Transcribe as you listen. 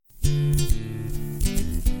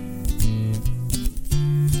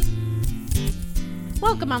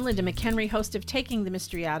Welcome, I'm Linda McHenry, host of Taking the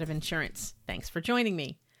Mystery Out of Insurance. Thanks for joining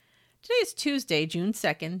me. Today is Tuesday, June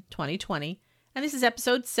 2nd, 2020, and this is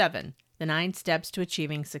episode 7, The 9 Steps to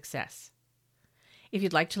Achieving Success. If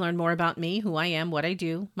you'd like to learn more about me, who I am, what I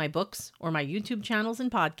do, my books, or my YouTube channels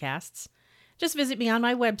and podcasts, just visit me on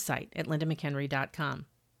my website at lindamchenry.com.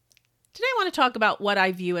 Today I want to talk about what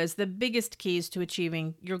I view as the biggest keys to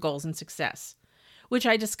achieving your goals and success, which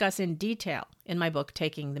I discuss in detail in my book,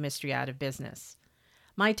 Taking the Mystery Out of Business.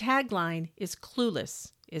 My tagline is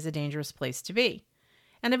Clueless is a dangerous place to be,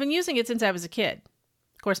 and I've been using it since I was a kid.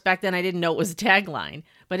 Of course, back then I didn't know it was a tagline,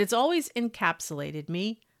 but it's always encapsulated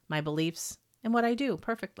me, my beliefs, and what I do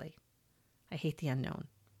perfectly. I hate the unknown.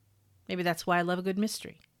 Maybe that's why I love a good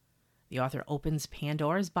mystery. The author opens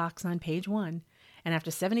Pandora's box on page 1, and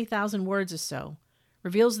after 70,000 words or so,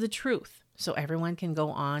 reveals the truth so everyone can go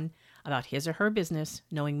on about his or her business,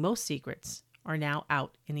 knowing most secrets are now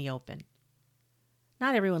out in the open.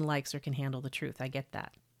 Not everyone likes or can handle the truth, I get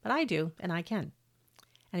that. But I do, and I can.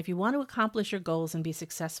 And if you want to accomplish your goals and be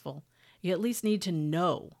successful, you at least need to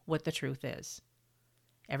know what the truth is.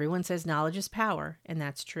 Everyone says knowledge is power, and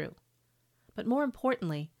that's true. But more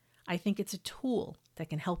importantly, I think it's a tool that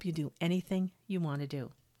can help you do anything you want to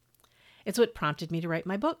do. It's what prompted me to write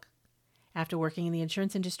my book. After working in the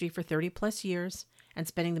insurance industry for 30 plus years and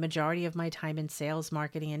spending the majority of my time in sales,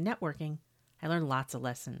 marketing, and networking, I learned lots of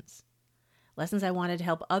lessons. Lessons I wanted to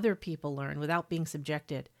help other people learn without being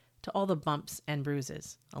subjected to all the bumps and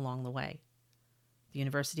bruises along the way. The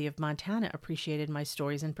University of Montana appreciated my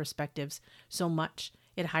stories and perspectives so much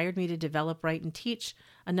it hired me to develop, write, and teach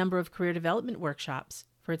a number of career development workshops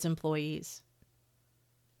for its employees.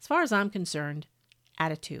 As far as I'm concerned,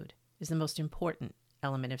 attitude is the most important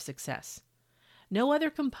element of success. No other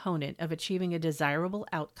component of achieving a desirable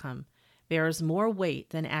outcome bears more weight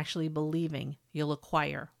than actually believing you'll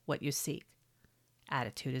acquire what you seek.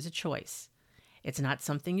 Attitude is a choice. It's not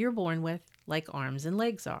something you're born with, like arms and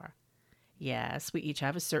legs are. Yes, we each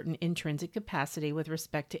have a certain intrinsic capacity with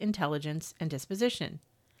respect to intelligence and disposition.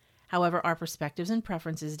 However, our perspectives and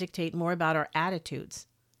preferences dictate more about our attitudes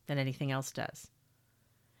than anything else does.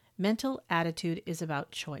 Mental attitude is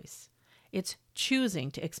about choice. It's choosing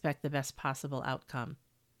to expect the best possible outcome.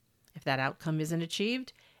 If that outcome isn't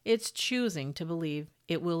achieved, it's choosing to believe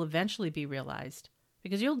it will eventually be realized,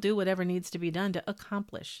 because you'll do whatever needs to be done to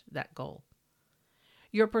accomplish that goal.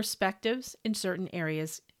 Your perspectives in certain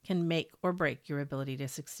areas can make or break your ability to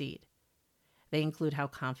succeed. They include how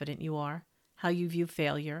confident you are, how you view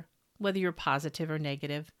failure, whether you're positive or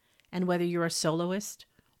negative, and whether you're a soloist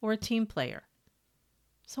or a team player.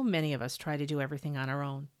 So many of us try to do everything on our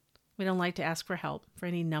own. We don't like to ask for help for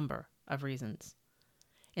any number of reasons.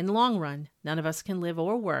 In the long run, none of us can live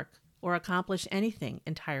or work or accomplish anything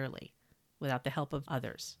entirely without the help of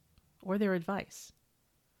others or their advice.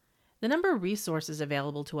 The number of resources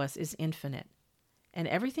available to us is infinite, and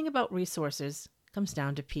everything about resources comes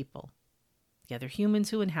down to people, the other humans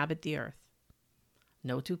who inhabit the earth.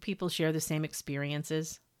 No two people share the same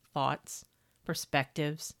experiences, thoughts,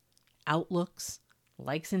 perspectives, outlooks,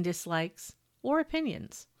 likes and dislikes, or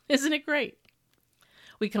opinions. Isn't it great?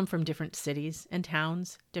 We come from different cities and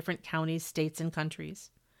towns, different counties, states, and countries.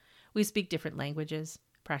 We speak different languages,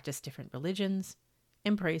 practice different religions,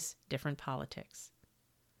 embrace different politics.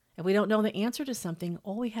 If we don't know the answer to something,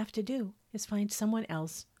 all we have to do is find someone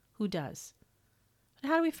else who does. But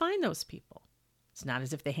how do we find those people? It's not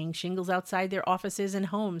as if they hang shingles outside their offices and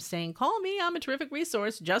homes saying, "Call me, I'm a terrific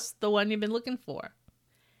resource, just the one you've been looking for."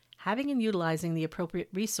 Having and utilizing the appropriate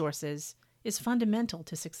resources is fundamental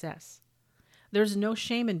to success. There's no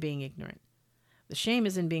shame in being ignorant. The shame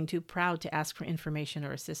is in being too proud to ask for information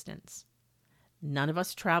or assistance. None of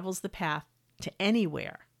us travels the path to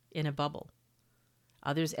anywhere in a bubble.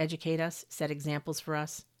 Others educate us, set examples for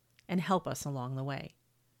us, and help us along the way.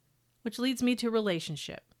 Which leads me to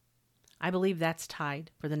relationship. I believe that's tied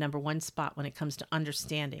for the number 1 spot when it comes to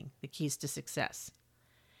understanding the keys to success.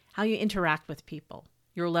 How you interact with people,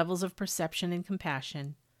 your levels of perception and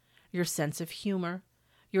compassion, your sense of humor,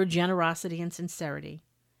 your generosity and sincerity,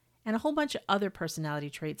 and a whole bunch of other personality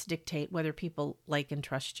traits dictate whether people like and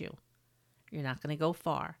trust you. You're not going to go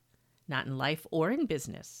far, not in life or in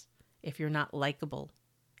business, if you're not likable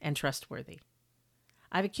and trustworthy.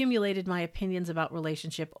 I've accumulated my opinions about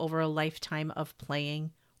relationship over a lifetime of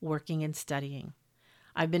playing, working, and studying.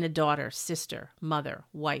 I've been a daughter, sister, mother,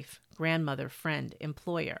 wife, grandmother, friend,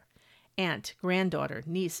 employer, aunt, granddaughter,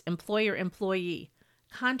 niece, employer, employee,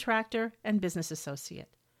 contractor, and business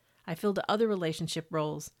associate. I filled other relationship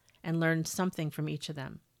roles and learned something from each of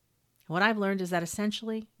them. What I've learned is that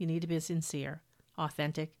essentially you need to be sincere,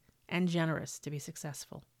 authentic, and generous to be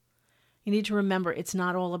successful. You need to remember it's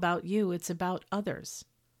not all about you, it's about others.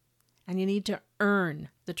 And you need to earn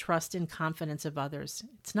the trust and confidence of others.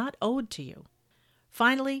 It's not owed to you.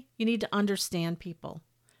 Finally, you need to understand people,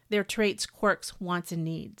 their traits, quirks, wants, and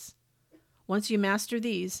needs. Once you master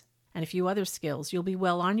these and a few other skills, you'll be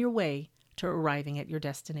well on your way to arriving at your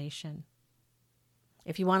destination.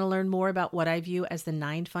 If you want to learn more about what I view as the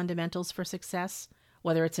 9 fundamentals for success,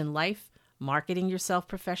 whether it's in life, marketing yourself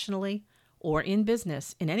professionally, or in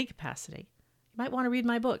business in any capacity, you might want to read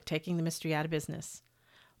my book, Taking the Mystery Out of Business.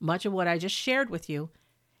 Much of what I just shared with you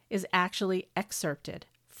is actually excerpted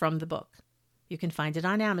from the book. You can find it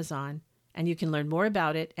on Amazon, and you can learn more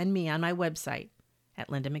about it and me on my website at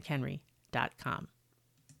lindamchenry.com.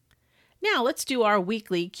 Now let's do our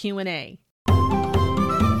weekly Q&A.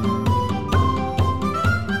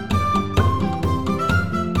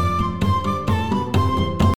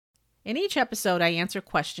 In each episode, I answer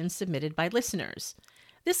questions submitted by listeners.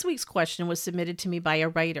 This week's question was submitted to me by a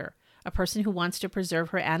writer, a person who wants to preserve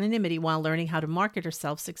her anonymity while learning how to market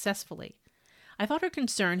herself successfully. I thought her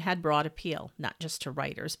concern had broad appeal, not just to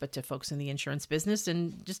writers, but to folks in the insurance business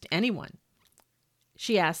and just anyone.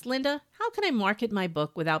 She asked, Linda, how can I market my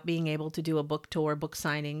book without being able to do a book tour, book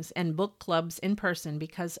signings, and book clubs in person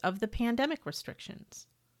because of the pandemic restrictions?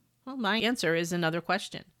 Well, my answer is another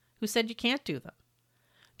question. Who said you can't do them?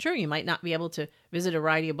 True, you might not be able to visit a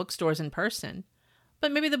variety of bookstores in person,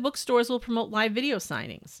 but maybe the bookstores will promote live video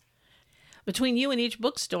signings. Between you and each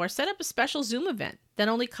bookstore, set up a special Zoom event that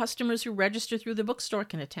only customers who register through the bookstore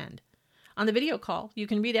can attend. On the video call, you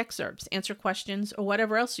can read excerpts, answer questions, or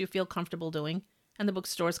whatever else you feel comfortable doing, and the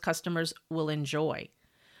bookstore's customers will enjoy.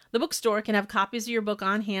 The bookstore can have copies of your book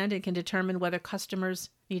on hand and can determine whether customers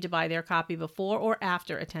need to buy their copy before or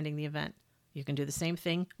after attending the event. You can do the same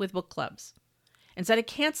thing with book clubs. Instead of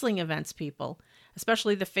canceling events, people,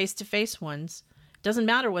 especially the face-to-face ones, doesn't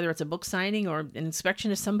matter whether it's a book signing or an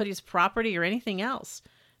inspection of somebody's property or anything else.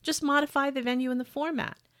 Just modify the venue and the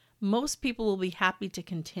format. Most people will be happy to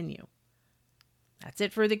continue. That's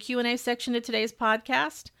it for the Q&A section of today's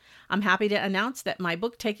podcast. I'm happy to announce that my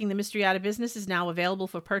book, Taking the Mystery Out of Business, is now available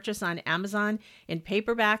for purchase on Amazon in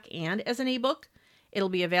paperback and as an ebook. It'll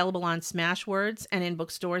be available on Smashwords and in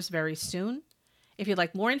bookstores very soon. If you'd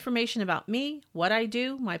like more information about me, what I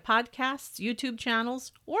do, my podcasts, YouTube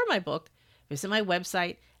channels, or my book, visit my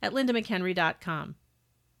website at lindamchenry.com.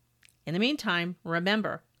 In the meantime,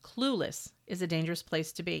 remember, Clueless is a dangerous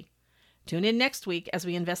place to be. Tune in next week as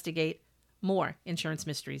we investigate more insurance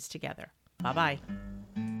mysteries together. Bye-bye.